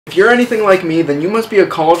If you're anything like me, then you must be a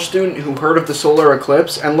college student who heard of the solar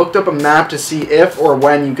eclipse and looked up a map to see if or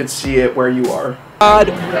when you could see it where you are. God.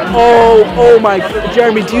 Oh my,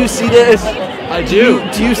 Jeremy, do you see this? I do.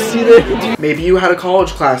 Do you see this? Maybe you had a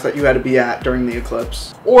college class that you had to be at during the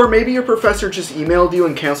eclipse. Or maybe your professor just emailed you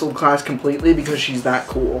and canceled class completely because she's that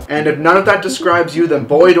cool. And if none of that describes you, then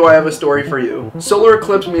boy do I have a story for you. Solar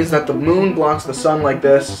eclipse means that the moon blocks the sun like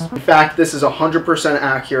this. In fact, this is 100%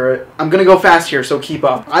 accurate. I'm gonna go fast here, so keep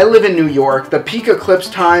up. I live in New York. The peak eclipse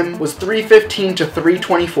time was 3:15 to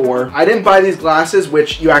 3:24. I didn't buy these glasses,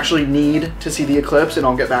 which you actually need to see the eclipse, and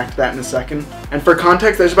I'll get back to that in a second. And for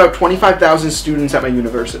context, there's about 25,000 students at my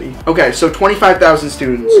university. Okay, so 25,000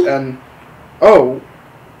 students, and oh,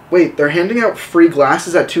 wait, they're handing out free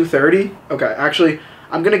glasses at 2:30? Okay, actually,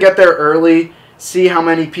 I'm gonna get there early, see how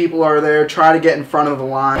many people are there, try to get in front of the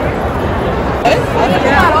line.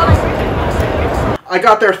 I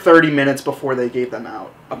got there 30 minutes before they gave them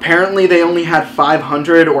out. Apparently they only had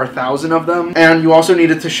 500 or 1,000 of them, and you also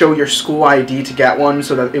needed to show your school ID to get one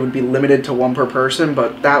so that it would be limited to one per person,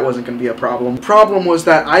 but that wasn't going to be a problem. The problem was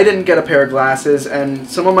that I didn't get a pair of glasses, and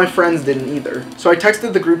some of my friends didn't either. So I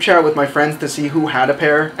texted the group chat with my friends to see who had a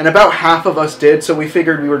pair, and about half of us did, so we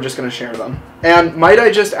figured we were just going to share them. And might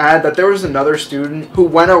I just add that there was another student who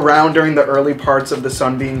went around during the early parts of the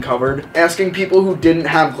sun being covered, asking people who didn't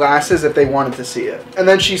have glasses if they wanted to see it. And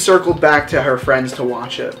then she circled back to her friends to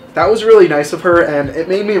watch it. That was really nice of her, and it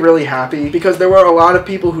made me really happy because there were a lot of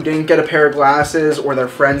people who didn't get a pair of glasses, or their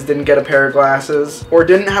friends didn't get a pair of glasses, or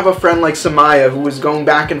didn't have a friend like Samaya who was going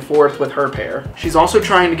back and forth with her pair. She's also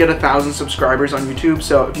trying to get 1,000 subscribers on YouTube,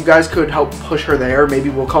 so if you guys could help push her there,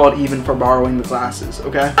 maybe we'll call it even for borrowing the glasses,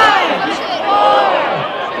 okay? What?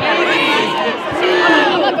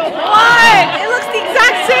 It looks the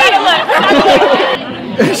exact same!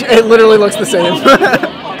 It literally looks the same.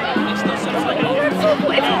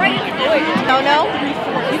 No?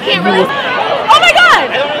 You can't really... Oh my god!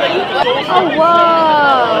 Oh,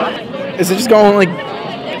 whoa! Is it just going like...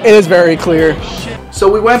 It is very clear. So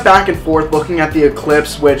we went back and forth looking at the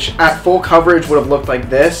eclipse, which at full coverage would have looked like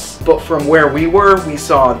this, but from where we were, we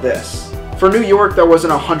saw this. For New York, there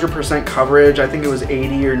wasn't 100% coverage. I think it was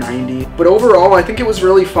 80 or 90. But overall, I think it was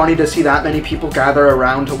really funny to see that many people gather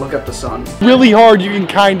around to look at the sun. Really hard, you can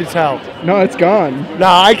kind of tell. No, it's gone.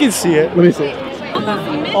 Nah, I can see it. Let me see it.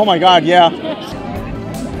 Oh my god, yeah.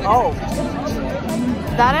 Oh.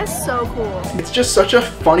 That is so cool. It's just such a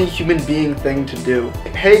funny human being thing to do.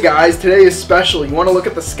 Hey guys, today is special. You want to look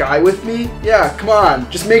at the sky with me? Yeah, come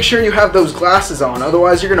on. Just make sure you have those glasses on,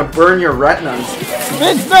 otherwise you're gonna burn your retinas.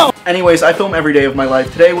 Vince, no! Anyways, I film every day of my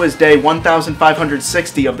life. Today was day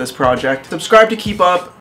 1560 of this project. Subscribe to keep up.